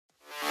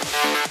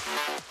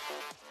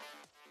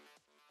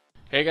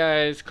Hey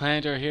guys,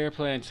 Clandor here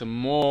playing some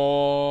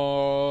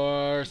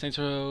more Saints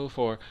Row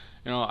 4.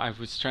 I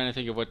was trying to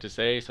think of what to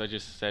say, so I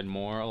just said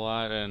more a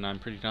lot, and I'm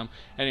pretty dumb.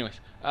 Anyways,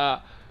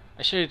 I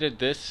should have did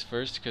this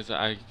first because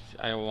I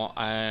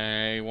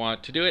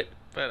want to do it,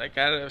 but I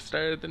gotta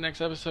start the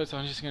next episode, so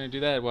I'm just gonna do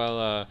that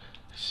while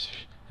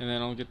and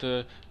then I'll get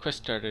the quest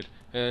started.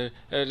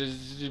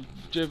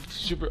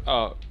 Super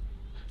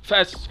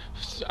fast.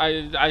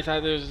 I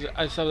thought there was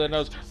something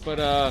else,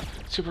 but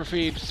super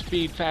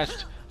speed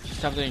fast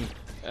something.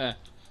 Uh,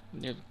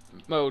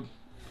 Mode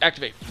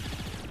activate.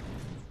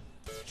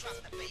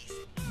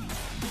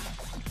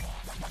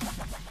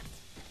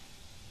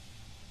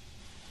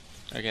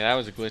 Okay, that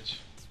was a glitch.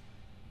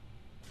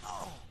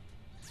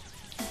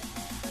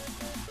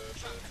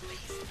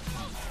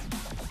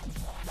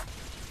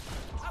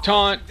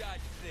 Taunt.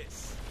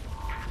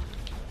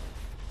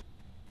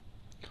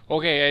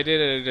 Okay, I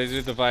did it. I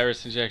did the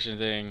virus injection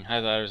thing.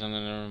 I thought it was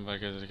something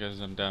because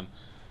I'm dumb.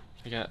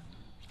 I got.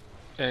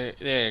 There,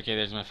 okay,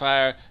 there's my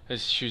fire.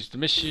 Let's choose the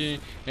mission,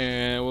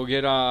 and we'll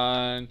get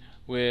on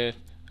with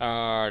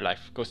our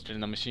life. Go straight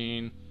in the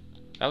machine.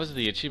 That was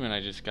the achievement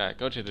I just got.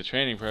 Go to the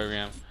training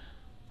program.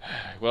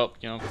 Well,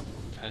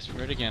 fast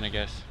forward again, I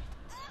guess.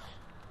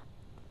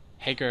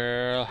 Hey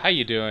girl, how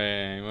you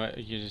doing? What,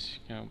 you just,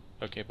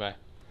 okay, bye.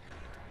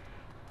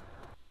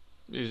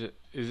 Is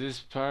this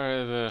part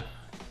of the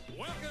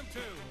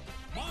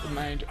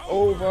mind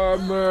over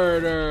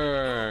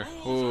murder?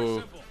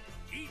 Ooh.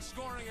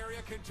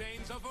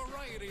 Contains a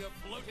variety of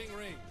floating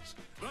rings.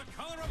 The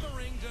color of the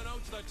ring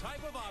denotes the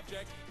type of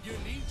object you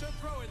need to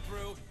throw it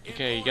through.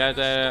 Okay, you got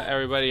that.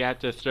 Everybody have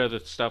to throw the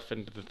stuff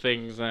into the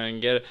things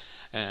and get it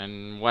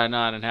and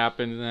whatnot, and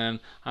happens. And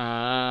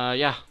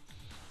yeah.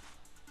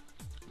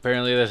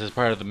 Apparently, this is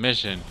part of the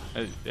mission.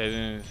 I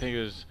didn't think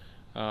it was.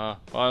 Well,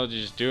 I'll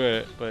just do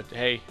it. But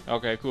hey,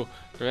 okay, cool.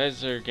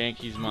 Professor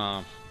Genki's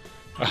mom.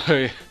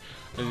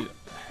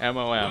 MOM.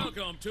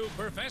 Welcome to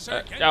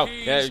Professor Oh,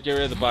 yeah, get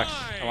rid of the box.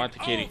 I want the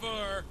kitty.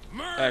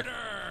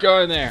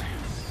 Go in there.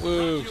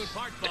 Woo.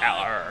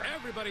 Dollar.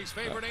 Everybody's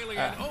favorite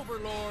alien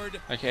overlord.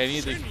 Okay, I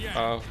need the.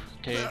 Oh,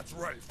 okay. That's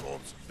right,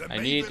 folks. I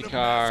need the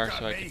car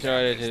so I can throw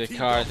it into the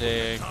car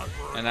thing,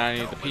 and I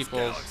need the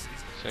people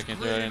so I can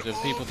throw it into the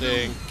people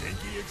thing.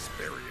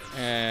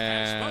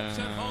 And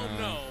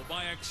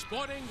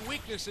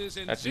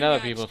that's another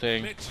people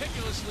thing.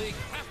 Meticulously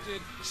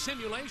crafted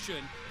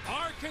simulation.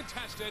 Our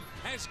contestant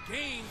has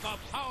gained the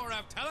power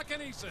of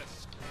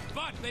telekinesis,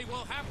 but they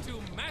will have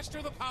to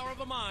master the power of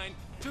the mind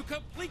to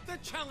complete the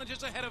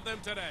challenges ahead of them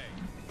today.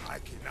 I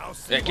can now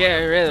see Yeah, get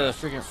rid of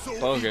the freaking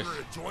bogus.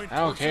 I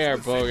don't care,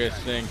 bogus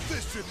thing.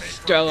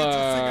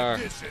 Stellar.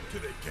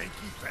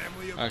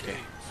 Okay,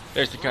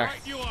 there's the car.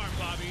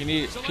 You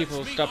need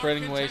people to stop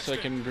running away so I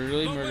can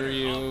brutally murder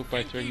you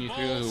by throwing you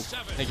through a hoop.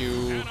 Thank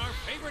you.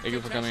 Thank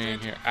you for coming in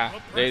here.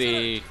 Ah,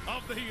 lady.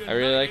 I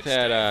really like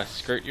that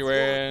skirt you're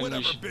wearing.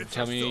 You should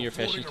tell me your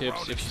fashion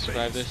tips if you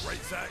survive this.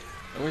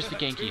 Where's the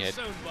Genki head?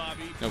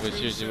 No, but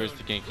seriously, where's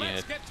the Genki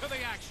head?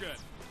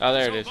 Oh,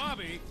 there it is.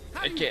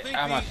 Get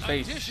out of my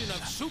face.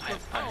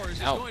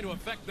 Help. I'm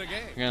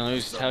gonna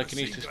lose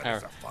telekinesis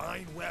power.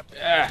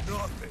 Ah,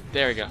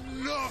 there we go.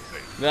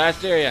 The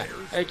last area.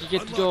 I can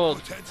get the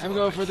gold. I'm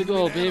going for the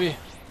gold, baby.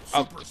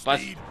 Oh,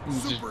 bus.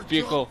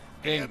 Vehicle.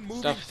 Thing.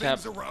 Stuff is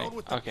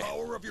happening. Okay.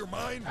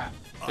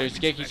 There's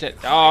Genki's head.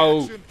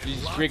 Oh,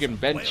 he's freaking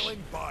bench.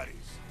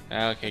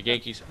 Okay,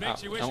 Genki's. Oh,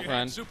 don't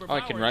run. Oh,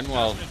 I can run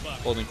while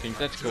holding things.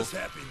 That's cool.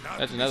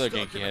 That's another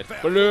Genki head.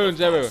 Balloons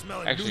everywhere.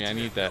 Actually, I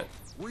need that.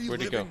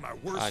 Where'd it go?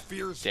 Ah,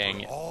 dang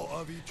it.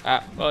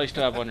 Ah, well, I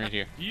still have one right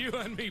here. You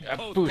and me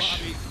both, Boosh.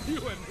 Bobby.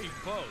 You and me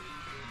both.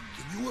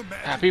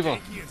 Ah, people.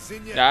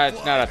 Nah,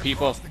 it's not a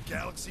people.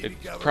 It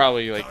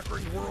probably, like,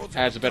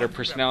 has a better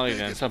personality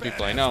than some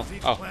people I know.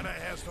 Oh,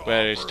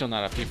 but it's still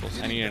not a people's.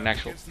 I need an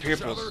actual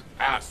people's.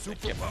 Ah,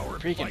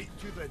 freaking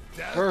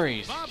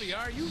furries.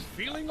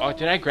 Oh,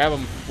 did I grab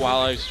them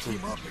while I was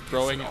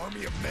throwing it?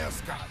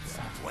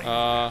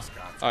 Oh,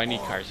 I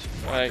need cars.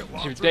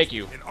 Thank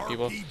you,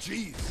 people.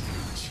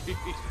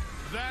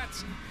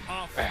 That's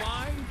a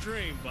fine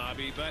dream,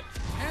 Bobby, but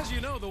as you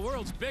know, the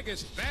world's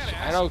biggest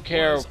badass. I don't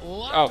care.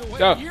 Oh,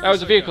 no, that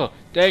was a vehicle.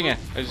 Dang it.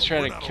 I was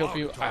trying to kill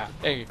people. Ah,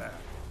 dang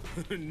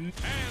it.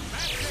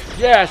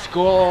 Yes,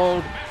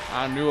 gold.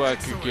 I knew I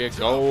could get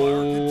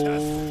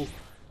gold.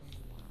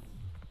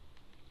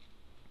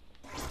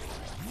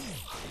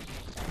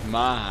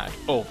 My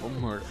over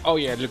murder. Oh,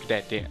 yeah, look at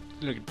that dance.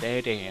 Look at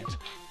that dance.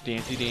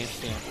 Dancey dance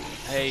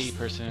dance. Hey,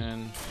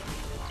 person.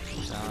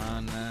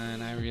 On,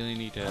 and I really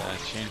need to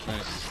change my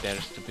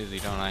status to busy,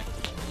 don't I?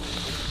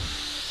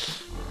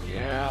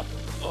 Yeah.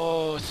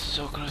 Oh,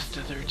 so close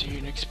to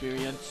 13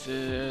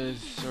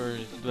 experiences or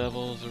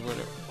levels or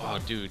whatever. Oh,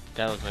 dude,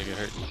 that looks like it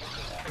hurt.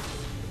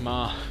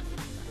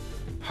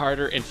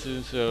 Harder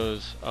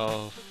instances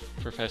of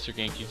Professor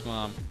Genki's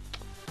mom.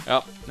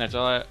 Well, that's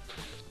all.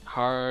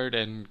 Hard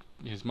and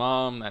his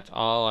mom. That's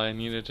all I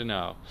needed to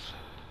know.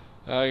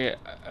 Okay,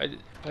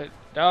 but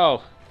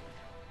no.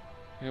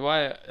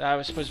 Why? I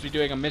was supposed to be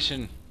doing a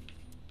mission.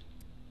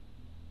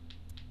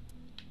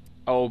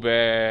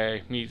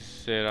 Obey. Me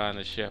sit on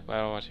the ship. I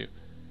don't want to.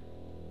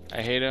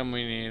 I hate him.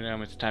 We need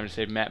him. It's time to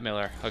save Matt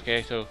Miller.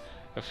 Okay, so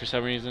if for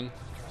some reason.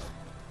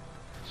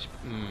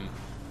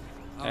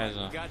 Alright,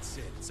 we got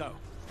Sid. So,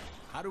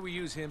 how do we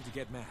use him to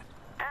get Matt?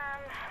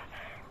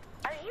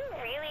 Are you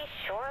really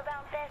sure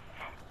about this?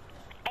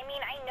 I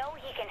mean, I know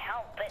he can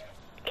help, but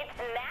it's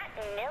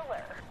Matt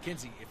Miller.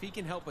 Kinsey, if he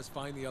can help us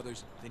find the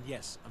others, then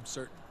yes, I'm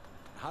certain.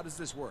 How does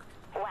this work?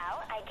 Well,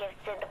 I give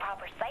Sid the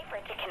proper cipher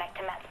to connect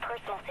to Matt's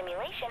personal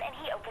simulation, and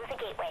he opens the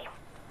gateway.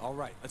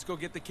 Alright, let's go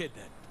get the kid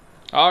then.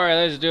 Alright,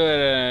 let's do it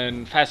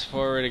and fast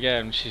forward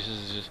again. She's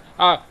just.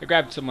 Oh, I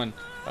grabbed someone.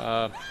 You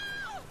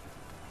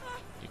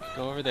can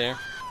go over there.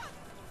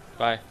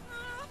 Bye.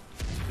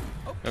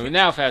 Okay. And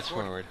now fast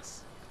forward.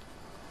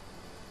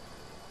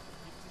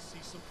 See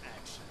some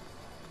action.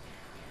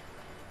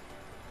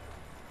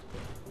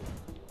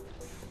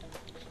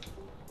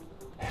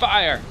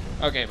 Fire!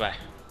 Okay, bye.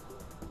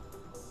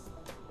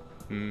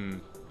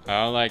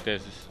 I don't like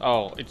this.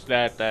 Oh, it's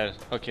that.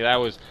 Okay, I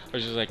was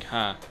just like,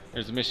 huh.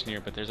 There's a mission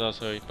here, but there's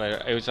also,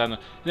 but it was on the.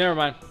 Never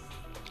mind.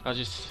 I'll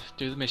just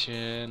do the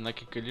mission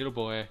like a good little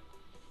boy.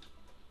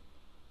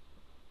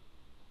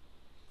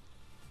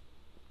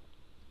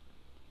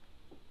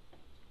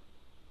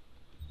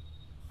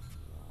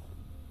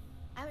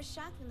 I was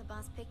shocked when the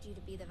boss picked you to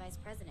be the vice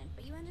president,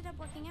 but you ended up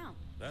working out.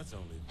 That's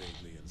only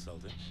vaguely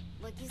insulting.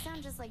 Look, you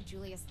sound just like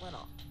Julius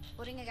Little.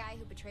 Putting a guy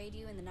who betrayed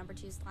you in the number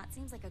 2 slot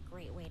seems like a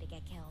great way to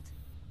get killed.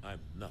 I'm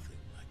nothing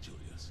like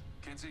Julius.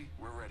 Kinsey,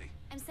 we're ready.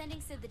 I'm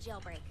sending Sid the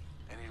jailbreak.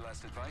 Any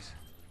last advice?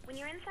 When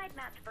you're inside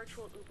Matt's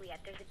virtual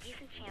oubliette, there's a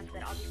decent chance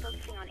that I'll be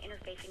focusing on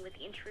interfacing with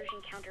the intrusion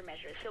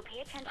countermeasures, so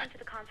pay attention to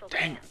the console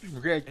Dang, commands.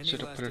 regret Any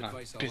should have last put it on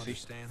advice I'll busy.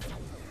 understand?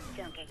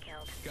 Don't get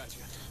killed.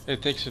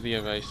 Gotcha. Thanks for the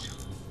advice.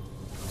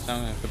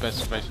 Sounds like the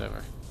best advice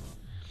ever.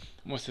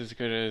 Almost as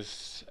good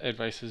as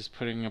advice as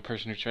putting a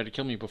person who tried to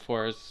kill me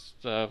before as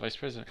the vice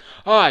president.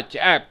 Oh,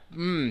 yeah,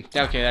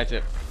 okay, that's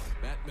it.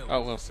 Matt Miller,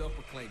 Oh, well.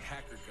 self-proclaimed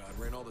hacker god,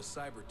 ran all the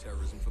cyber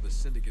terrorism for the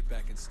Syndicate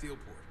back in Steelport.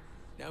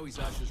 Now he's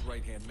Asha's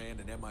right-hand man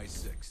in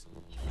MI6.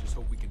 Just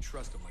hope we can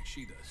trust him like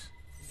she does.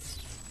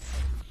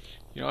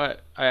 You know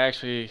what? I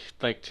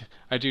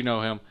do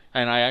know him,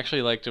 and I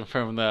actually liked him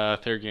from the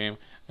third game.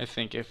 I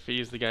think if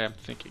he's the guy I'm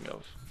thinking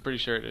of. Pretty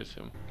sure it is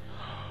him.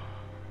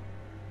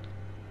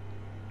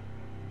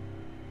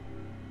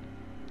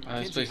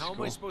 This Kinsey, place is how am I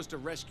cool. supposed to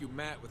rescue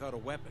Matt without a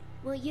weapon?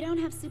 Well, you don't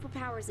have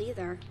superpowers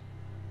either.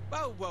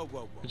 Whoa, whoa,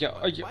 whoa, whoa. Yeah,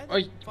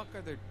 Why the fuck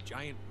are there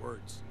giant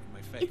words in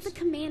my face? It's a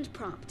command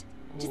prompt.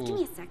 Just give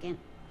me a second.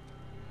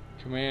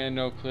 Command,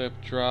 no clip,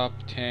 drop,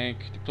 tank,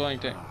 deploying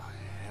tank. Oh,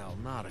 hell,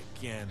 not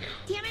again.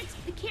 Damn it!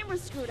 The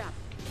camera's screwed up.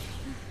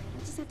 I'll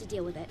just have to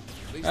deal with it.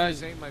 At least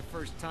this ain't my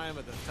first time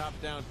at the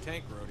top-down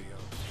tank rodeo.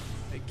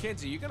 Hey,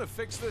 Kinsey, you gonna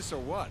fix this or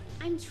what?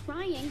 I'm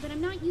trying, but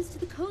I'm not used to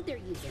the code they're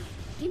using.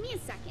 Give me a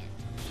second.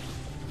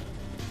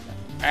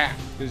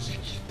 This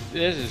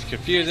is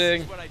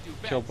confusing. This is what I do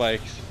best. Kill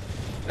bikes.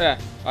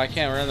 I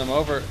can't run them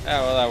over.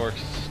 Well, that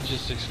works.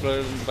 Just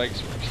explode them. The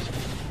bikes works.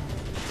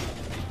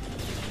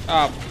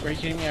 Oh, are you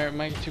kidding me? Am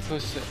I too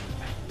close to...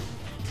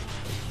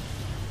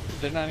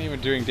 They're not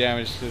even doing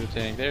damage to the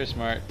tank. They're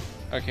smart.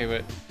 Okay,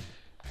 but...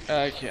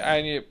 Okay,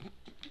 I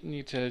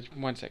need to...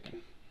 1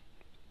 second.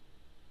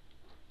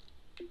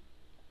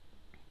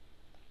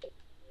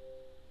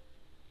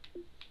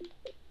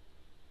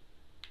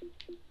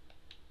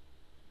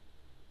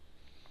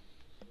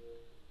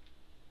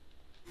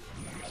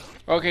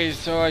 Okay,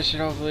 so I should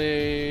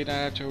hopefully not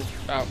have to...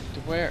 to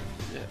where?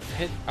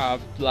 Hit...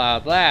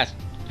 blast!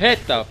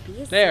 Hit the...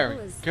 There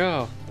we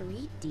go.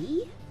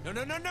 3D? No,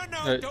 no, no, no,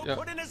 no! Don't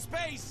put in a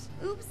space!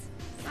 Oops.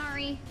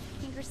 Sorry.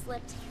 Finger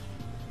slipped.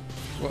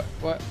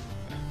 What?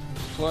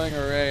 Deploying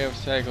array of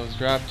cycles.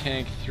 Drop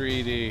tank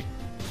 3D.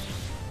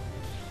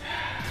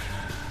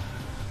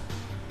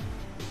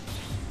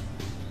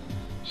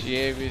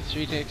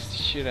 GAV3 takes the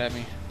shit at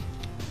me.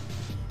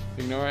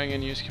 Ignoring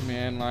and use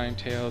command line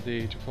tail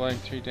D. Deploying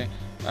 3D.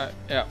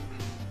 Yeah.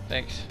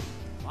 Thanks.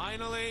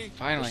 Finally!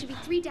 There should be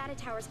 3 data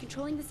towers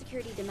controlling the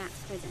security to Matt's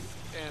prison.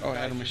 And Oh, I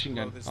had a badges machine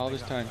blow gun this all thing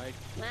this up, time. right?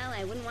 Well,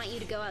 I wouldn't want you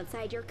to go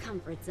outside your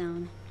comfort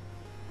zone.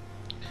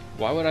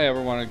 Why would I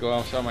ever want to go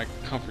outside my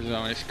comfort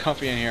zone? It's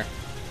comfy in here.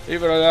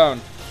 Leave it alone.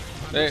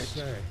 I must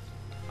say,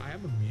 I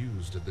am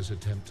amused at this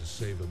attempt to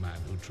save a man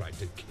who tried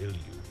to kill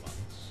you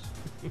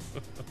once.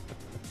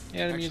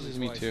 Yeah, it Actually, amuses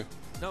me twice. too.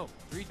 No,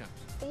 3 times.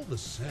 All the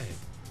same,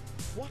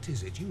 what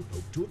is it you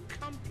hope to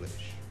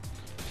accomplish?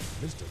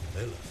 Mr.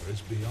 Miller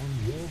is beyond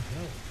your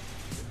help.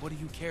 What do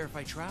you care if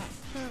I try?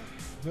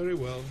 Very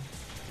well.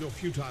 Your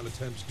futile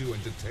attempts do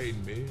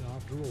entertain me,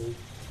 after all.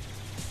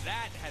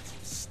 That had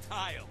some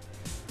style.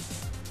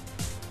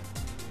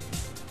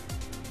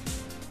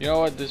 You know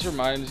what this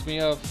reminds me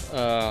of?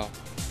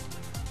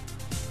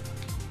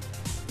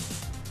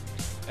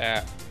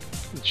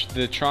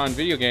 The Tron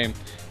video game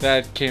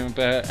that came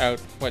out,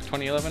 what,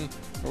 2011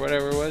 or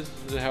whatever it was,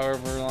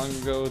 however long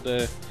ago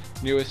the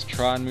newest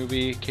Tron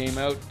movie came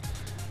out.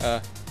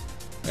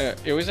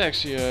 It was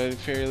actually a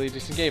fairly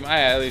decent game.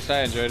 At least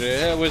I enjoyed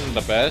it. It wasn't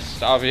the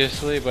best,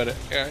 obviously, but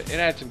it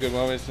had some good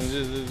moments. And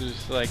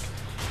just like,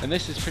 and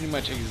this is pretty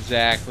much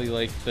exactly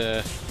like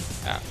the.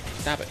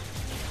 Stop it!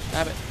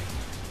 Stop it!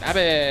 Stop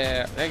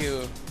it! Thank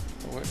you.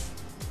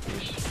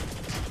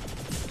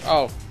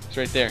 Oh, it's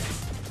right there.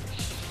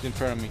 It's in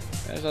front of me.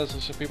 There's also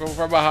some people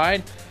from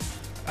behind.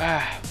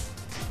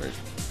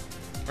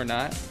 Or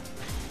not.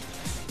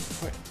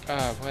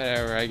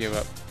 Whatever. I give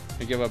up.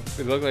 I give up.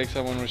 It looked like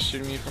someone was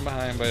shooting me from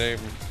behind, but I.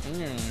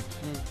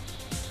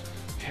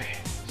 Hey,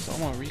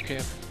 someone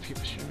recap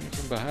people shooting me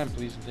from behind,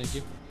 please and thank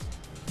you.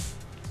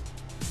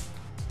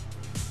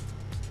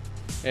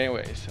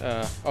 Anyways,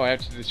 oh, I have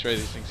to destroy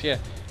these things. Yeah,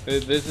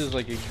 this is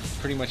like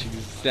pretty much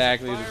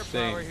exactly the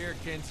same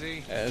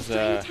as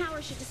the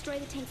tower should destroy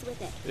the tanks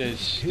with it.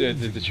 It's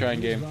the Shrine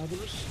game.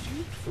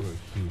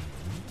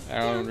 I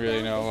don't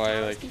really know why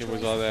like it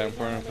was all that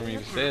important for me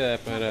to say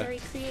that, but very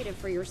creative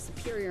for your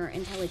superior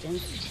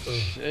intelligence.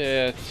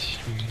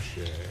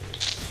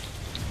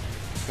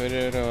 Put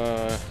it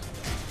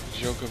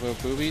joke about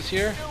boobies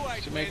here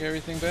to make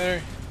everything better.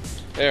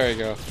 There we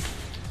go.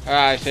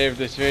 I saved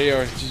this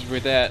video just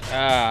with that.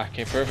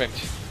 Okay, perfect.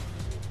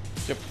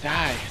 Yep,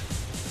 die.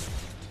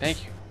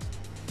 Thank you.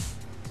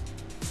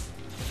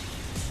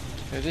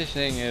 So this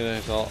thing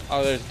is all.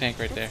 Oh, there's a tank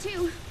right there.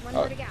 One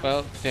more to go.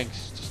 Well, the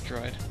tank's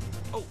destroyed.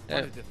 Oh,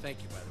 wanted to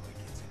thank you, by the way,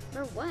 kids.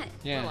 For what?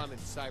 Yeah. Well, I'm in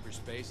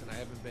cyberspace and I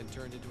haven't been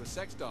turned into a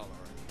sex doll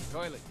or a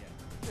toilet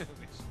yet.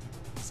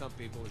 Which some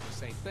people is the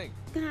same thing.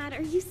 God,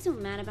 are you still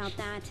mad about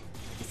that?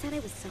 I said I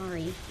was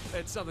sorry.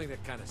 It's something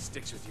that kind of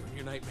sticks with you in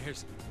your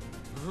nightmares.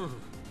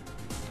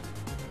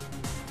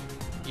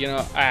 You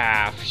know, what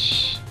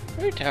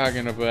are you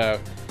talking about?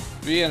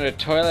 Being a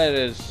toilet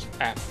is,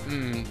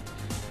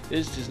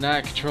 this does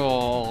not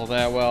control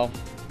that well.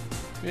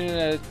 Being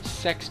a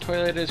sex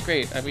toilet is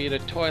great. I mean, a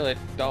toilet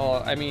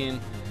doll, I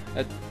mean,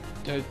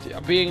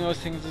 being those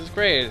things is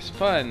great. It's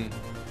fun.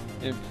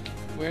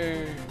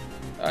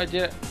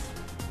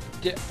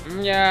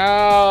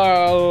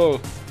 No!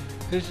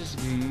 This is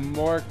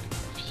more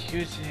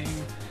confusing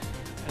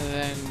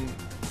than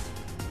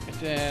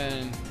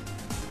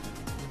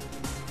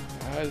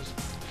I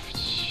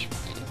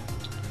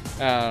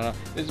don't know.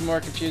 This is more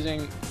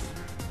confusing.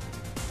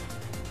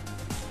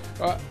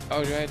 Oh, do I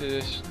have to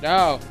this?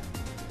 No!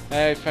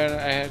 This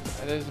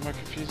is more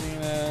confusing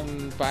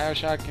than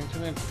Bioshock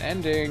Infinite's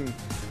ending.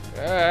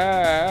 So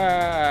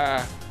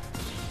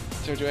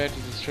do I have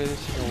to destroy this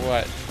thing or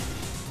what?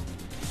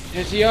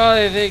 It's the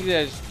only thing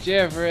that's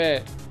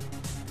different.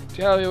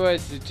 Tell me what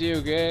to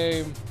do,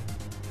 game.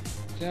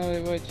 Tell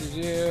me what to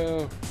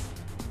do.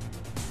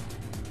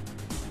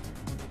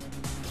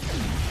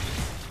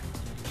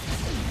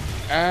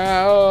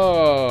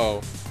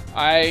 Oh,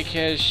 I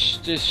can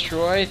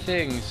destroy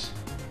things,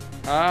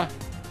 huh?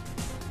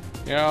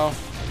 You know,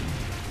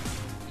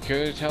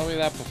 could you tell me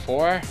that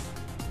before?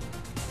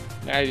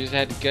 I just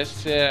had to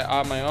guess it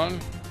on my own.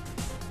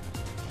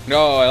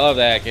 No, I love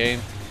that game.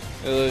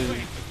 It was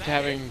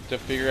having to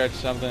figure out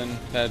something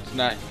that's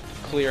not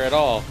clear at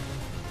all.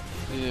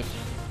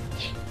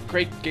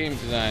 Great game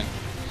design.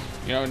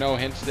 You know, no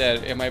hints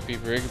that it might be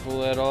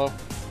breakable at all.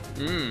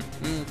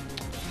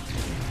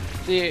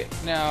 See,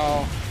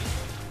 now,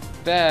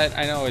 that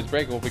I know is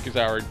breakable because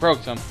I already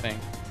broke something.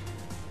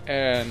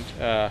 And,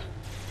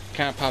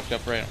 kind of popped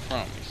up right in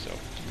front of me, so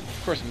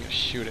of course I'm going to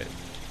shoot it.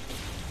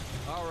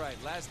 Alright,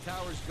 last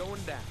tower's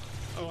going down.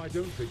 Oh, I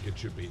don't think it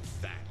should be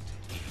that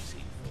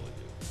easy for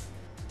you.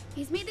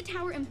 He's made the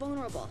tower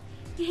invulnerable.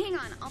 Hang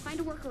on, I'll find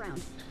a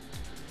workaround.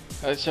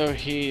 So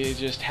he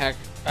just hacked.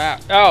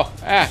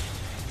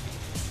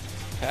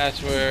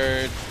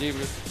 Password. You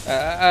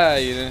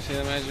didn't see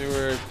the magic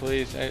word,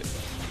 please.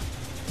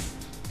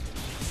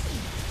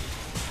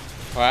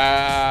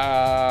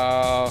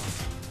 Wow.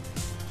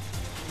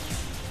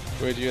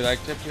 Would you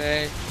like to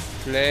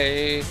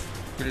play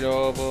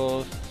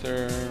global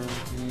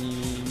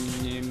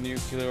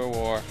nuclear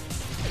war?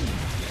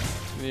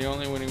 The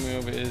only winning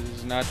move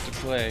is not to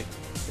play.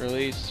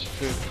 Release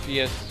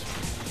PS.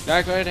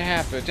 Not going to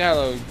happen.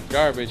 Download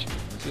garbage.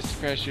 Just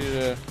crash you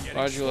to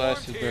module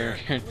acid burn.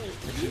 Wait,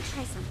 let me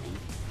try something.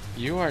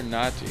 You are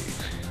naughty.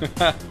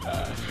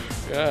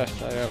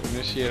 Yes, I have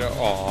initiated.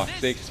 Oh,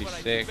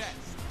 66.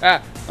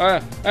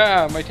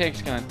 My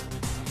tank's gone.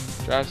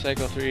 Drop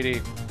cycle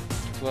 3D.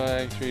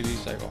 Fly 3D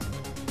cycle.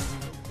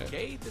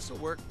 Okay, this'll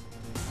work.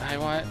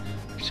 I'm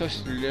so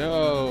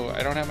slow.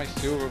 I don't have my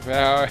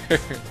superpower.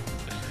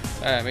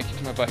 Make it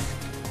to my bike.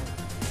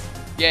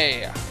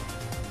 Yeah.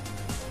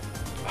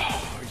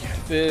 Oh, yeah.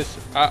 This.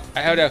 I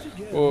have to.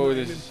 Oh,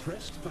 this is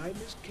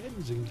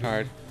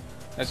hard.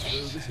 That's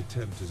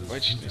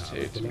what she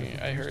said to me.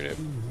 I heard it.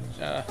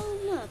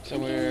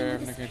 Somewhere.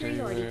 I'm not going to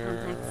tell you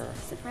where.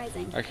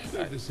 Surprising.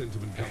 This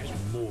sentiment comes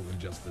from more than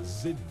just the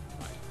Zin,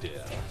 my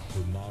dear.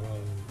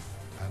 Tomorrow,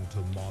 and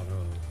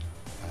tomorrow,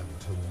 and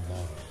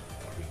tomorrow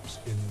creeps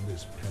in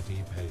this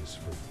petty pace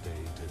from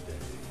day to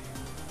day.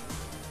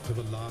 To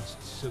the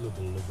last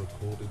syllable of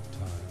recorded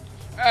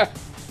time.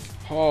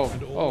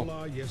 And all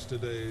our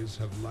yesterdays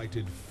have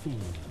lighted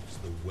fools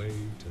the way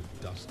to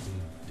dusty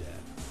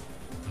death.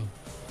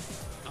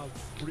 Our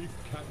brief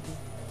candle,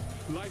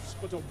 life's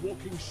but a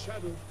walking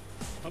shadow,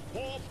 a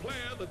poor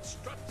player that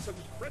struts and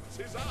frets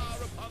his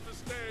hour upon the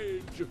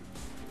stage,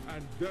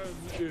 and then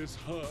is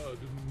heard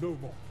no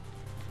more.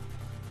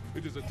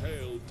 It is a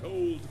tale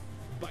told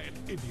by an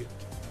idiot,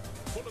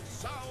 full of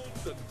sound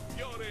and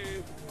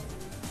fury,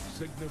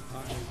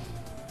 signifying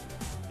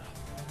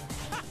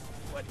nothing.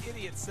 What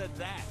idiot said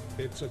that?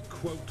 It's a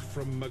quote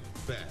from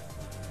Macbeth.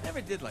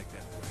 Never did like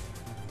that play.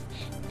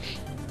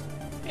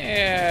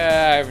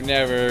 Yeah, I've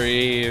never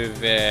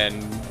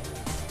even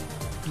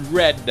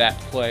read that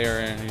play or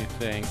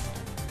anything.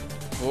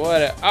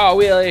 What? Oh,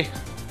 really?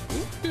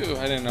 Ooh,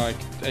 I didn't know.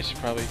 I should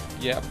probably.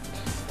 Yep.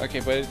 Okay,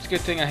 but it's a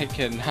good thing I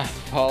cannot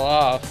fall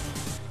off.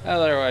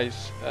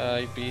 Otherwise,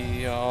 I'd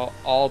be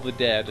all the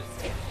dead,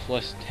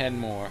 plus 10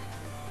 more.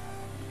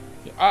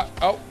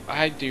 Oh,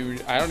 I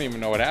don't even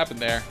know what happened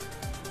there.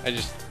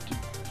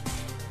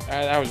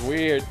 That was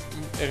weird.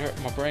 It hurt.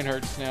 My brain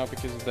hurts now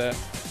because of that.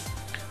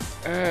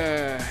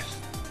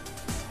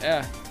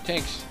 Yeah,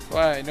 tanks.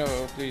 Why? No,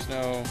 please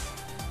no.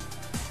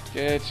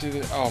 Get to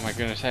the. Oh my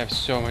goodness, I have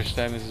so much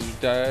time. This is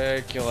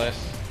ridiculous.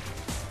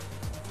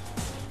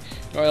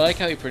 No, I like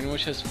how he pretty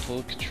much has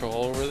full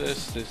control over this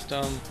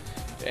system,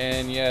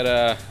 and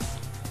yet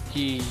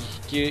he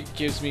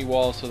gives me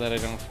walls so that I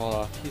don't fall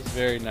off. He's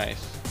very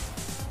nice.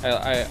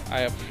 I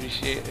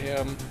appreciate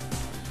him.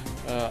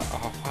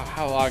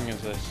 How long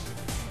is this?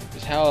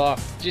 Just how long?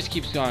 It just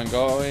keeps going and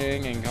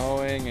going and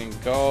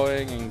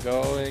going and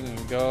going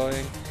and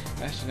going.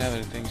 That's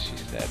another thing she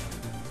said.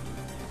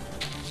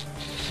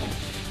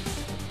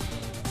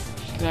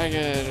 I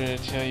gotta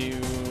tell you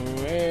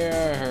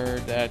where I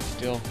heard that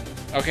still.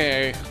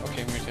 Okay, I'm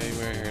gonna tell you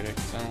where I heard it,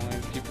 because I don't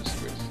like people's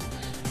secrets.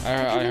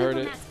 I heard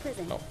it.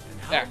 Oh.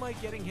 And how am I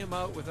getting him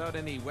out without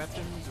any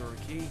weapons or a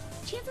key?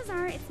 Chances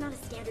are it's not a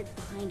standard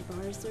behind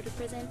bars sort of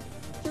prison.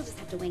 You'll just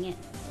have to wing it.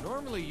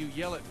 Normally you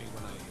yell at me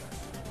when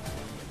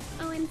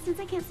Oh, and since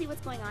I can't see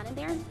what's going on in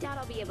there, doubt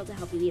I'll be able to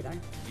help you either.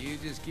 You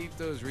just keep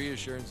those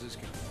reassurances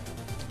coming.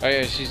 Oh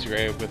yeah, she's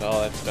great with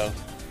all that stuff.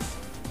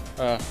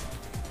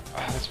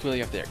 That's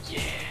really up there.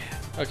 Yeah.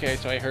 Okay,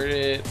 so I heard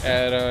it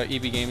at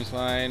EB Games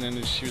line,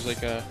 and she was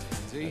like,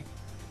 See?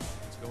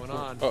 What's going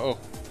on? Uh-oh.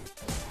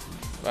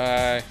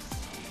 Bye.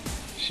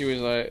 She was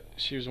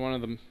one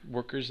of the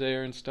workers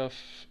there and stuff,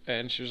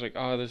 and she was like,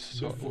 oh, this is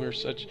so, we're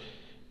such...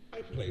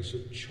 I place a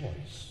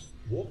choice.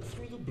 Walk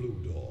through the blue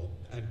door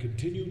and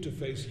continue to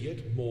face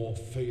yet more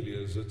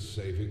failures at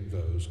saving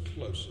those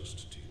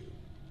closest to you.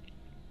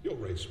 Your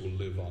race will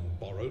live on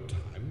borrowed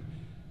time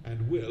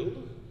and will,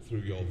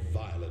 through your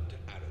violent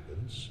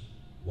arrogance,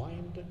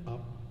 wind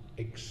up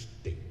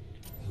extinct.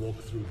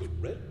 Walk through the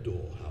red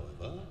door,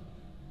 however,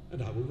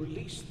 and I will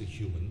release the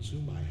humans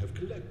whom I have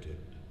collected.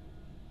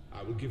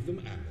 I will give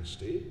them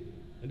amnesty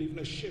and even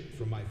a ship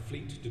from my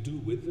fleet to do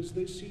with as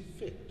they see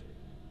fit.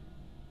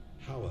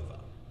 However,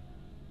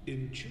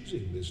 in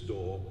choosing this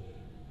door,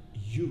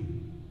 you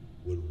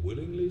will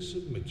willingly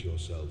submit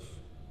yourself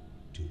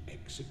to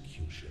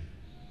execution.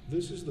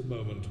 This is the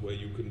moment where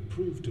you can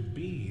prove to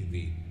be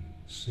the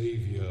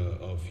savior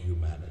of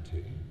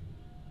humanity,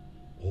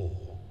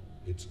 or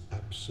its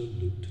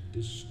absolute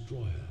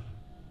destroyer.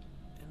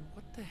 And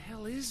what the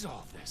hell is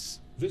all this?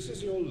 This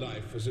is your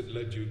life as it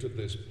led you to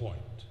this point.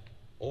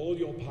 All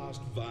your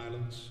past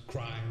violence,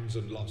 crimes,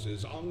 and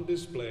losses on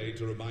display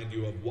to remind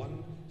you of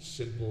one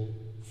simple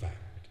fact.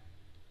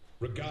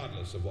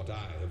 Regardless of what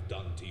I have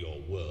done to your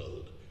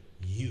world,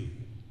 you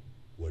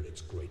were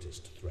its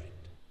greatest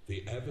threat.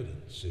 The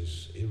evidence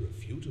is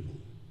irrefutable.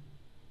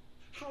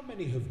 How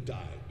many have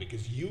died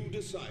because you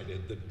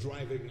decided that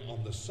driving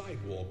on the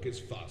sidewalk is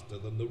faster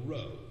than the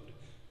road?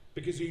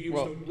 Because you used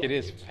a rocket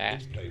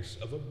in place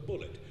of a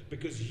bullet?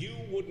 Because you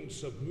wouldn't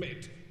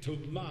submit to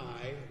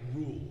my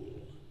rule?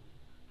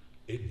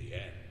 In the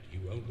end, you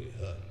only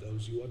hurt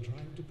those you are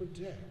trying to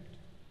protect.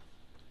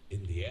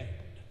 In the end,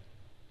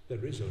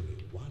 there is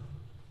only one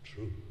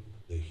truth.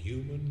 The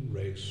human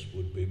race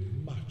would be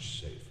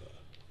much safer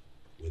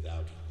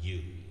without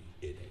you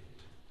in it.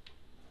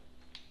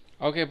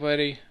 Okay,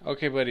 buddy.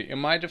 Okay, buddy. In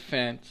my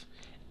defense,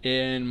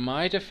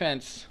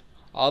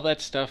 all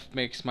that stuff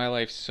makes my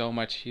life so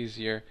much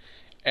easier.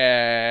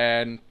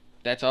 And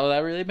that's all that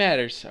really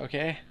matters,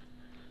 okay?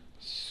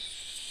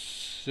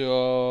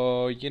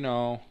 So, you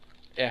know,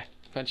 yeah,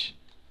 punch.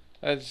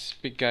 That's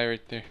a big guy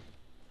right there.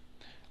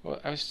 Well,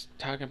 I was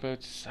talking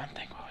about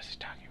something. What was he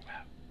talking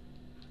about?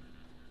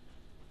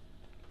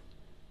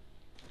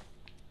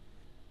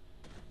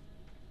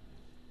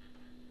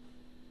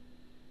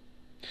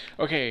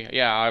 Okay,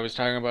 yeah, I was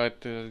talking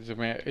about the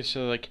man. It's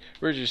like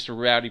we're just a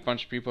rowdy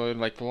bunch of people, and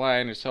like the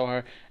line is so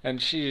hard,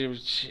 and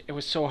it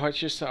was so hard,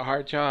 just a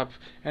hard job,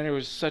 and it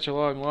was such a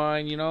long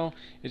line, you know.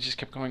 It just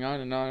kept going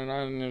on and on and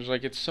on, and it was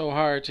like it's so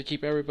hard to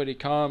keep everybody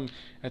calm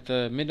at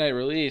the midnight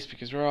release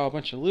because we're all a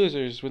bunch of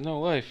losers with no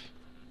life.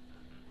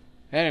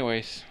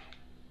 Anyways,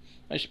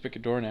 I should pick a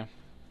door now.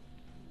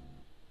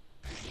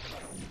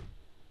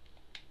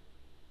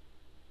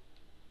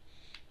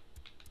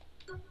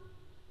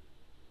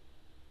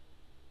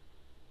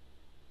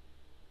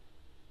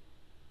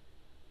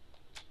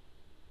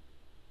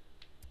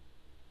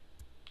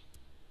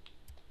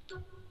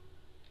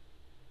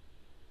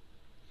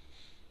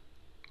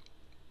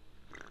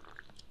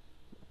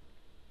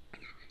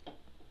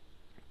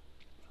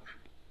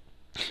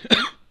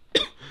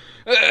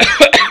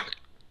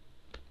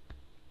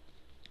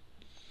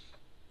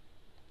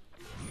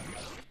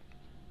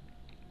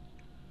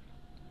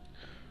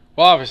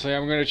 Well, obviously,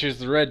 I'm going to choose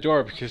the red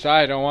door because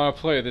I don't want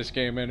to play this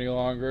game any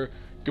longer.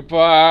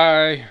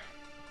 Goodbye.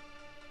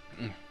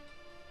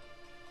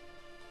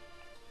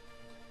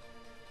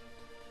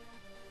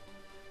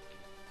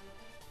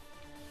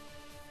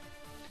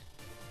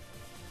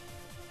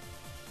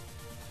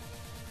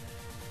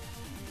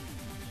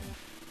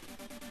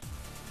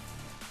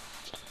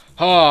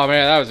 Oh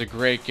man, that was a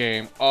great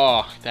game.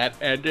 Oh, that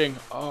ending.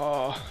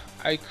 Oh,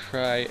 I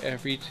cry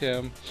every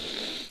time.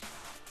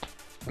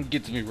 It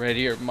gets me right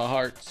here in my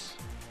hearts.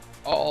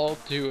 All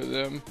two of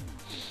them.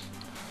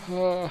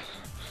 Oh,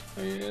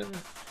 I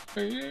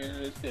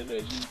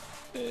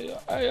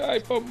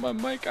bumped my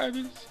mic.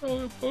 I'm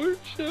so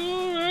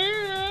emotional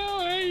right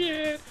now.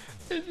 Yeah.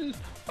 This is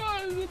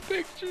the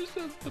pictures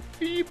of the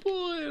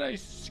people, and I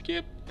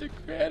skipped the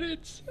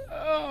credits.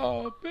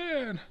 Oh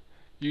man,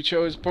 you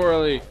chose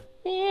poorly.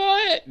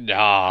 What? No,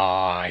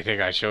 I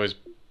think I chose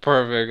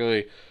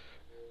perfectly.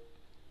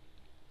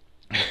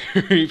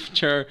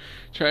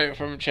 Try it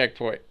from a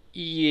checkpoint.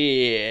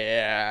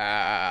 Yeah,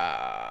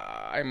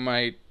 I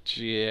might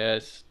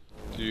just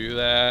do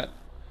that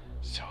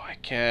so I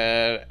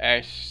can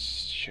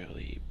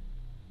actually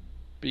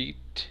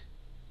beat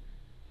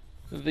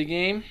the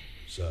game.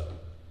 So,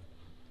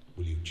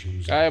 will you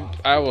choose?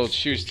 I will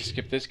choose to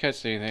skip this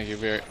cutscene. Thank you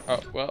very.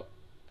 Oh well.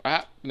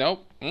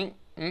 Nope. I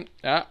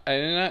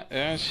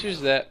didn't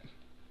choose that.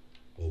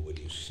 Or will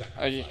you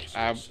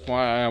sacrifice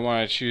I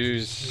want to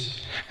choose.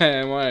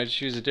 I want to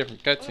choose a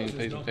different cutscene,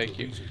 please. Thank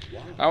you.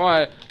 I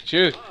want to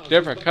choose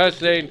different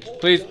cutscene,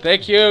 please.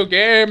 Thank you,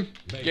 game.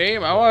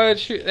 Game. I want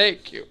to choose.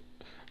 Thank you.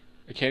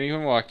 I can't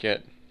even walk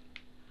yet.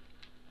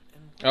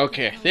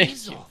 Okay,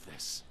 thank you.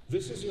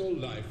 This is your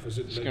life as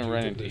it Just gonna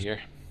run into here.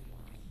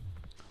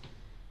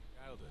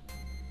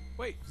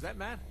 Wait, is that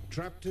Matt?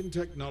 Trapped in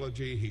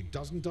technology he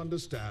doesn't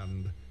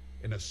understand,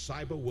 in a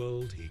cyber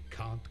world he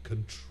can't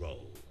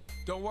control.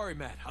 Don't worry,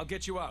 Matt. I'll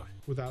get you out.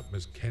 Without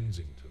Miss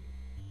Kensington,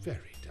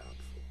 very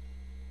doubtful.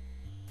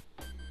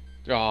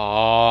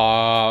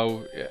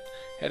 Oh,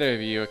 head of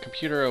you, a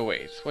computer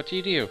awaits. What do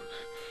you do?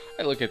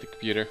 I look at the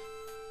computer.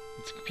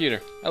 It's a computer.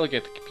 I look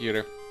at the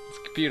computer. It's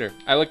a computer.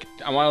 I want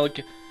to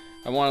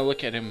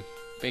look at him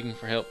begging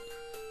for help.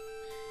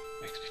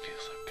 Makes me feel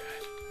so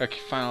good. Okay,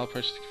 fine. I'll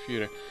approach the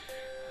computer.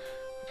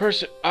 The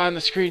person on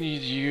the screen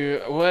is you.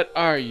 What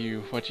are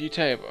you? What do you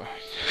type?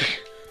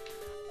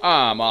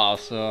 I'm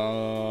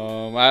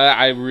awesome.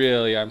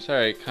 I'm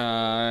sorry.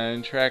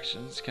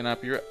 Contractions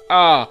cannot be.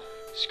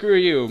 Screw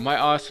you. My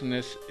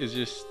awesomeness is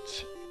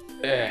just.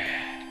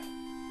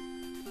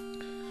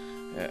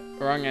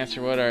 Wrong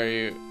answer. What are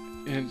you?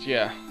 And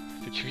yeah,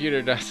 the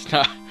computer does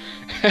not.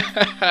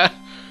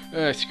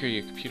 Screw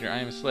you, computer. I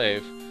am a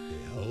slave.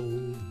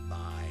 Behold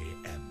my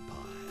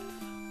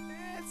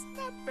empire. It's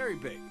not very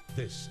big.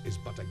 This is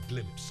but a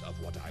glimpse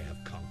of what I have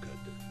conquered.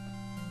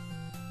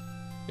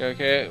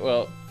 Okay,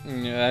 well,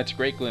 that's a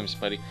great glimpse,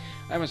 buddy.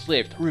 I'm a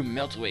slave. The room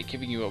melts away,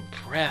 giving you a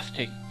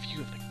breathtaking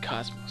view of the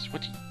cosmos.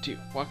 What do you do?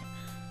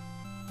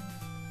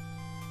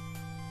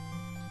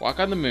 Walk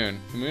on the moon.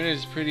 The moon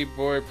is a pretty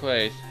boring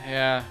place.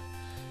 Yeah.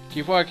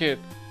 Keep walking.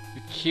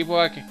 Keep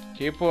walking.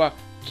 Keep walking.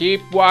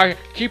 Keep walking.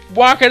 Keep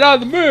walking on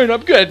the moon.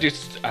 I'm gonna do.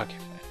 Okay. Fine.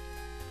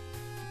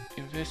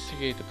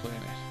 Investigate the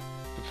planet.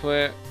 The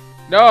planet.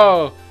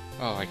 No.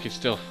 Oh, I can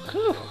still.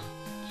 Whew.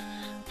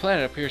 The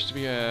planet appears to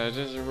be a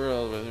desert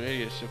world with a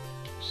radius of.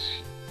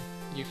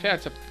 You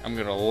found some. I'm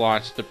gonna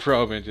launch the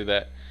probe into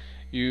that.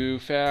 You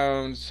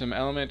found some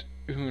element.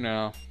 Who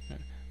knows?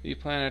 The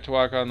planet to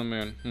walk on the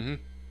moon.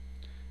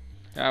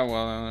 Ah,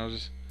 well, I'll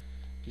just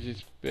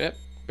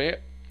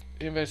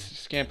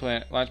scan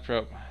planet, launch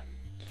probe.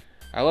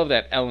 I love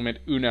that element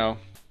Uno.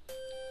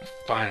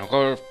 Fine, I'll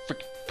go to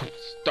freaking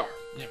star.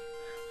 Yeah.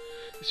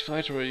 This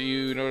flight where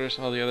you notice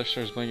all the other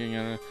stars blinking,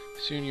 and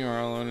soon you are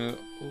alone.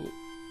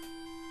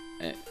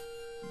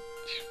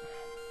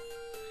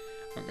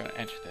 I'm gonna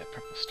enter that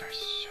purple star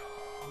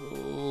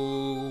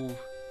so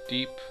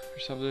deep or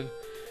something.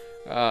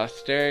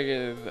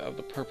 Staring at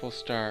the purple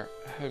star.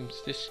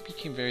 This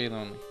became very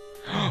lonely.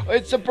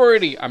 It's a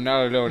birdie! I'm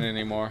not alone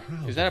anymore.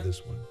 Is that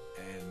this one?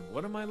 And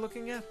what am I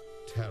looking at?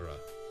 Terror,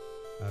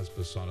 as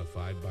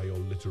personified by your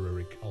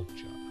literary culture.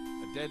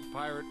 A dead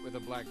pirate with a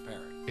black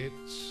parrot.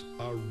 It's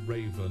a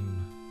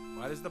raven.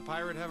 Why does the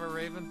pirate have a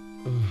raven?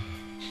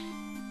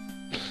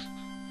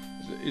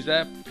 Is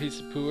that piece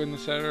of poo in the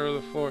center of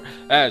the floor?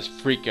 That is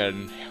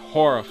freaking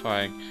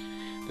horrifying.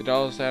 The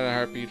doll's sad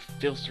heartbeat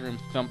fills the room.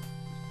 Thump,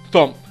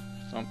 thump,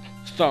 thump,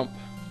 thump,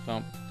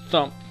 thump,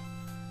 thump.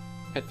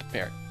 Pet the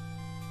parrot.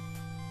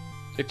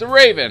 It's a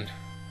raven!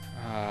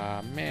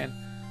 Ah, man.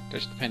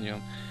 Touch the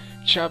pendulum.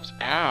 Chops.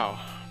 Ow.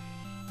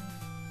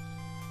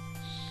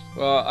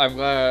 Well, I'm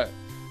glad.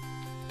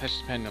 Touch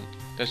the pendulum.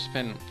 Touch the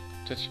pendulum.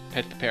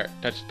 Pet the parrot.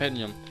 Touch the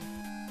pendulum.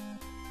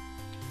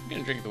 I'm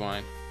gonna drink the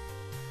wine.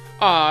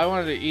 Ah, I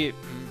wanted to eat.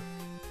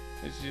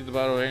 This is the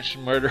bottle of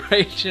ancient murder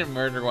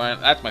wine.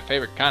 That's my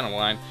favorite kind of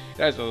wine.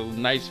 It has a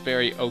nice,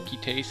 very oaky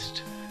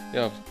taste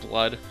of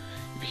blood.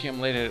 You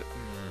became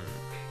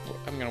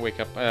I'm gonna wake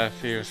up. Is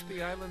Fierce. this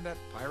the island that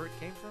pirate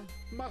came from?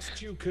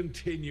 Must you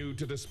continue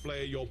to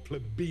display your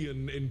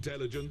plebeian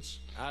intelligence?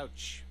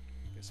 Ouch.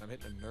 Guess I'm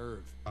hitting a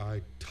nerve.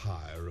 I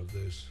tire of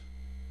this.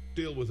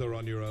 Deal with her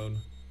on your own.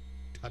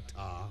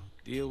 Ta-ta.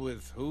 Deal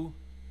with who?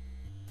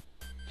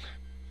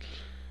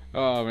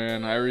 Oh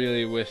man, I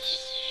really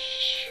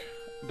wish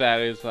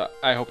that is.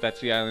 I hope that's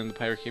the island the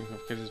pirate came from,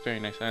 because it's a very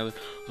nice island.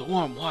 The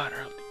warm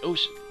water of the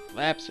ocean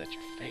laps at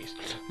your face.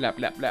 Lap,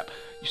 lap, lap.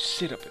 You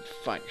sit up and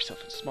find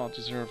yourself in a small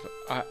deserted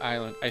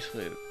island,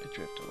 isolated,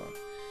 adrift alone.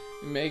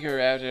 You make a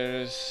raft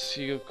out of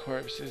seal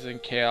corpses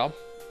and kale.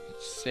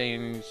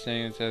 Saying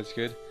sounds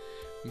good.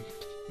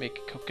 Make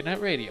a coconut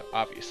radio,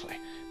 obviously.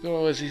 There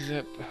was these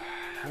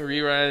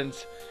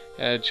reruns.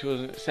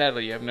 Children.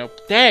 Sadly, you have no.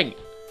 Dang!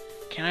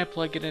 Can I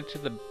plug it into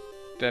the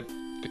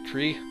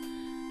tree?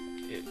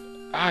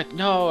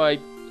 No, I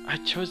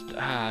chose.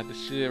 The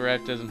sea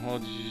raft doesn't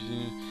hold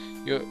you.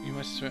 You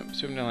must swim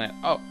to land.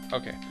 Oh,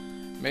 okay.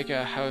 Make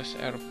a house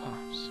out of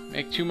palms.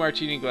 Make 2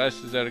 martini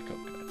glasses out of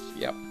coconuts.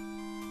 Yep.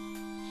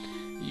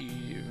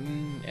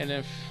 And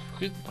if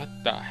what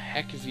the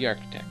heck is the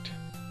architect?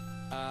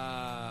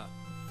 How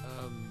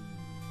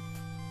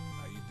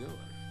you doing?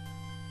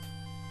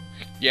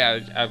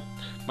 Yeah,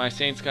 my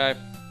Saints guy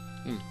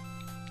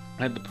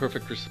had the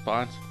perfect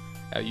response.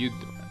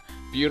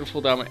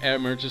 Beautiful dame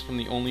emerges from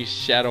the only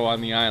shadow on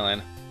the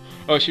island.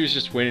 Oh, she was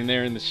just waiting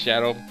there in the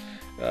shadow.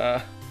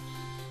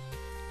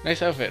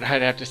 Nice outfit,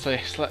 I'd have to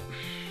say. But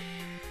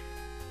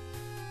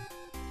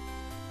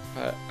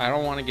I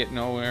don't want to get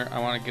nowhere. I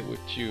want to get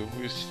with you.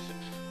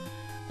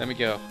 Let me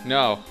go.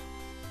 No.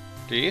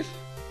 Please?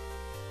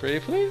 Pretty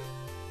please?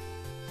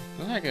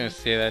 I'm not gonna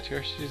say that to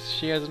her.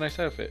 She has a nice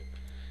outfit.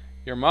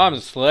 Your mom's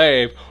a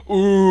slave.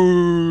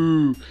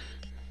 Ooh.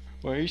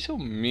 Why are you so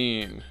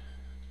mean?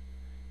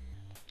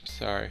 I'm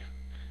sorry.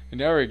 I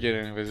never get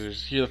any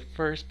visitors. You're the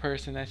first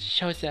person that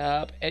shows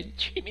up and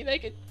treat me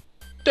like a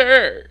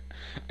dirt.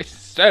 I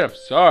said I'm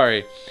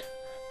sorry.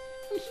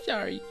 I'm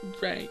sorry, you're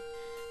right.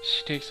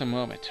 She takes a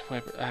moment to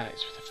wipe her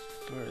eyes with a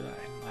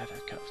fur-lined leather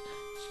cuffs.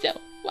 So,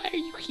 why are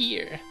you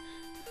here?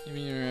 You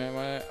mean,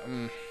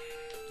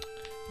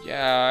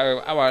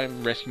 yeah, I want to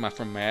rescue my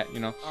friend Matt, you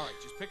know. Alright,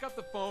 just pick up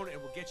the phone and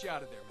we'll get you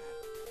out of there, Matt.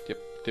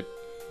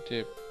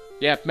 Tip.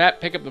 Yeah, Matt,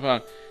 pick up the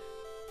phone.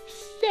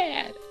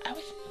 Sad, I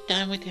wasn't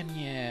done with him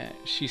yet.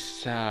 She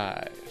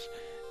sighs.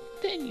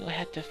 Then you'll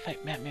have to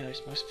fight Matt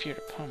Miller's most feared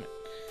opponent.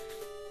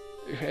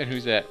 And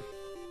who's that?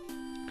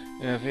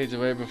 Fades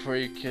away before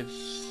you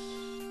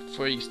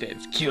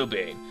stands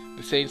KILLBANE.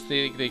 The Saints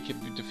think they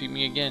can defeat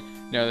me again.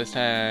 No, this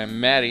time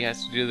Matty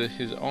has to do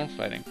his own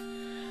fighting.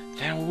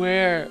 Then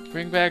where?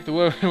 Bring back the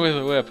woman with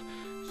a whip.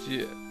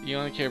 See, you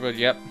only care about.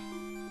 Yep.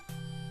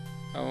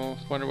 I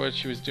wonder what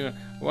she was doing.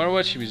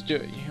 Where's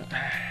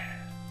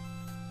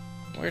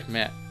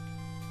Matt?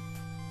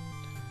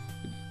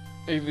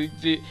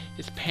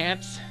 His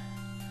pants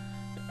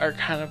are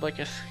kind of like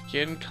a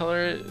skin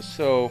color,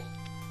 so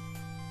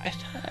I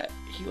thought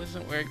he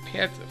wasn't wearing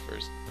pants at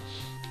first.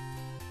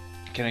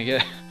 Can I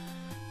get?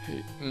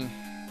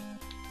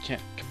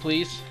 Can't,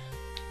 please?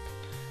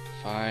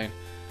 Fine.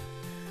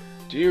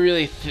 Do you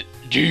really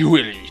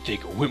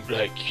think a wimp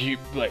like you,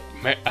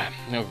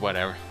 no,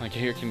 whatever, like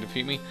here can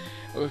defeat me?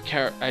 Oh,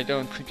 I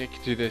don't think I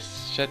can do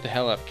this. Shut the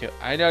hell up, Kill.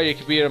 I know you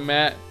can beat him,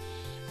 Matt.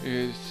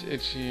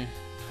 It's you.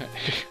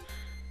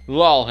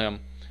 Lull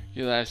him.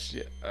 You last.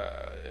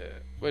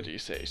 What do you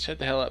say? Shut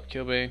the hell up,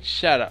 KILLBANE.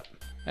 Shut up.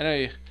 I know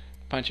you.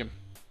 Punch him.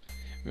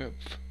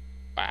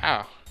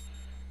 Wow.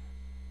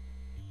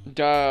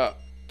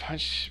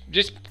 Punch.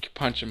 Just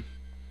punch him.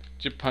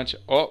 Just punch.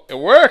 Oh, it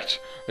worked.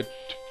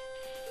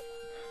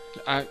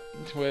 Yeah,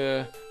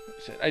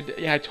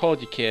 I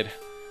told you, kid.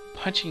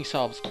 Punching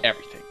solves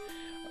everything.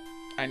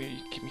 I knew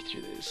you'd get me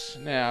through this.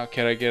 Now,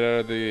 can I get out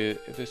of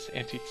this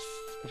antique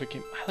of a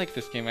game? I like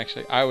this game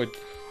actually. I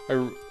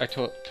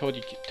told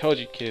you,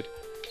 kid.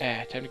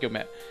 Time to go,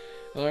 Matt.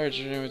 The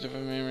large image of a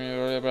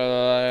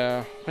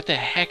memory. What the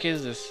heck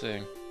is this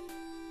thing?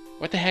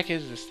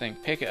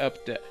 Pick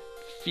up the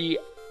fee.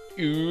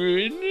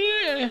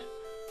 I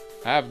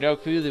have no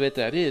clue what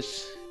that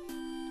is.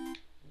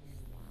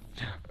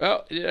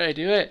 Oh, did I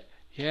do it?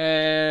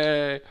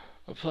 Yay!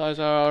 Applause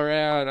all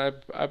around.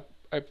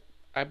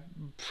 I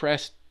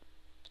pressed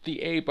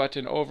the A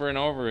button over and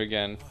over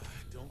again.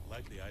 I don't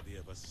like the idea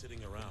of us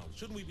sitting around.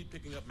 Shouldn't we be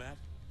picking up Matt?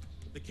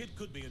 The kid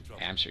could be in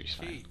trouble. Yeah, I'm sure he's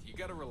fine. Keith, you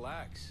gotta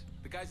relax.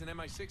 The guy's an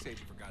MI6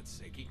 agent, for God's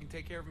sake. He can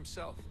take care of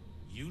himself.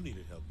 You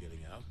needed help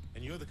getting out,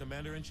 and you're the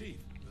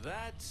commander-in-chief.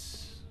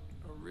 That's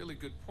a really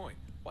good point.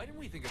 Why didn't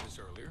we think of this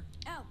earlier?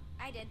 Oh,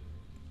 I did.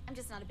 I'm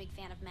just not a big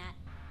fan of Matt.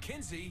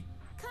 Kinsey!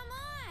 Come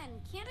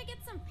on! Can't I get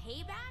some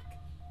payback?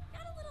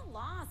 Got a little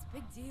lost,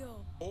 big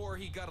deal. Or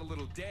he got a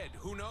little dead,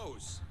 who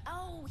knows?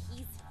 Oh,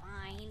 he's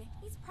fine.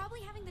 He's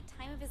probably having the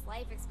time of his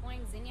life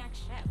exploring Zinyak's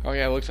ship. Oh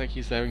yeah, it looks like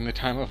he's having the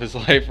time of his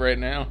life right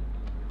now.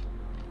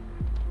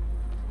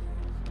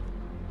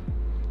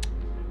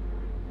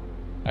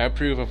 I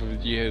approve of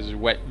his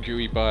wet,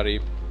 gooey body.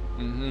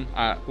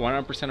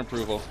 100%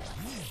 approval.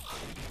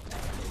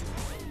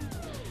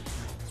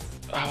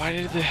 Oh, why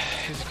did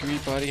his gooey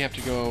body have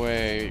to go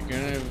away?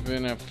 Gonna have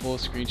been a full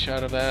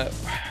screenshot of that?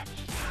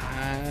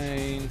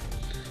 Fine.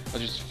 I'll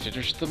just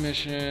finish the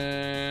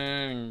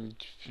mission.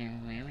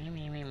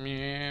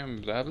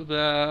 Blah, blah,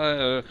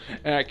 blah.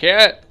 And I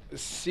can't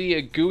see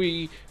a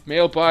gooey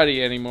male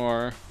body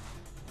anymore.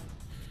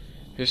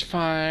 It's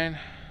fine.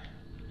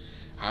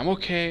 I'm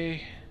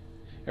okay.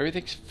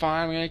 Everything's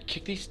fine. I'm gonna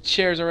kick these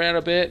chairs around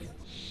a bit.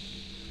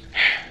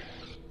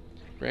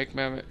 Break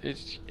my...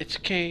 It's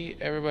okay,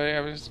 everybody.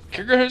 I was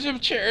kicking some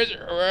chairs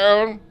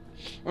around.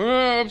 Oh,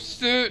 I'm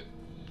upset.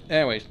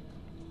 Anyways.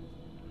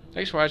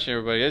 Thanks for watching,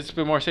 everybody. It's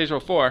been more Saints Row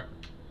 4.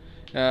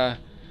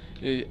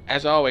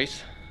 As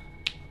always,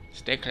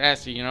 stay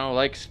classy, you know,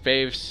 like,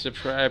 fave,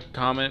 subscribe,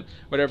 comment,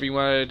 whatever you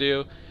want to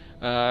do.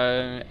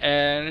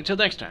 And until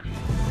next time.